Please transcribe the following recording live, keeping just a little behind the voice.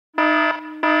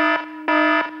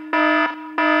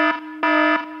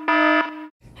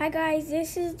guys,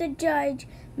 this is the judge,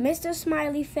 Mr.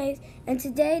 Smiley Face, and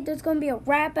today there's going to be a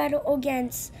rap battle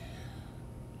against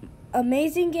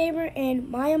Amazing Gamer and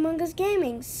My Among Us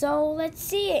Gaming. So let's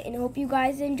see it and hope you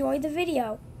guys enjoy the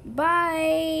video.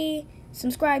 Bye!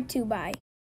 Subscribe too, bye.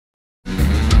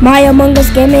 My Among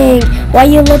Us Gaming, why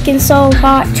you looking so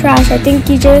hot trash? I think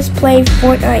you just played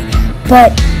Fortnite.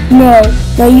 But no,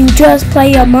 you just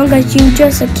play Among Us. You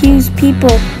just accuse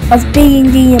people of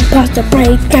being the imposter.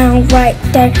 Breakdown right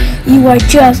there. You are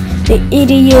just the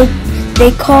idiot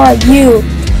they call you.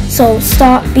 So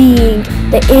stop being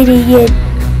the idiot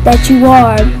that you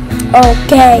are.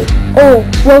 Okay. Oh,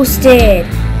 roasted.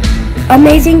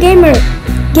 Amazing Gamer,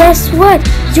 guess what?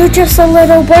 You're just a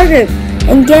little burger.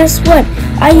 And guess what?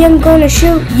 I am gonna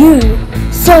shoot you.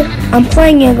 So I'm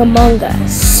playing Among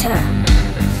Us.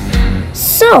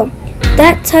 So,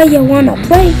 that's how you wanna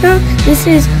play, huh? This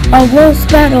is a roast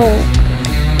battle,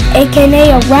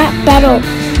 aka a rap battle.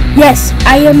 Yes,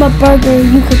 I am a burger,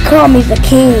 you could call me the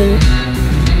king.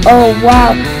 Oh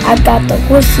wow, I got the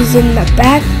horses in the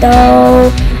back though,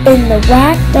 in the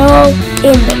rack though,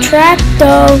 in the track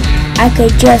though. I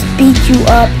could just beat you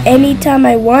up anytime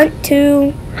I want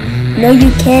to. No you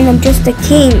can't, I'm just a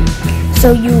king.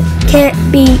 So you can't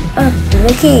beat up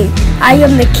the king. I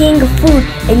am the king of food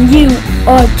and you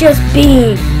are just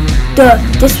being the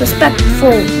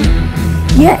disrespectful.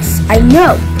 Yes, I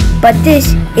know, but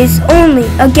this is only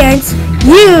against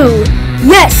you.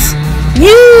 Yes,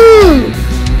 you.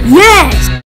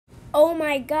 Yes. Oh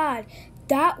my god,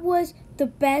 that was the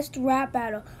best rap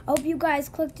battle. I hope you guys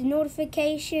click the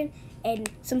notification and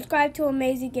subscribe to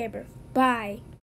Amazing Gamer. Bye.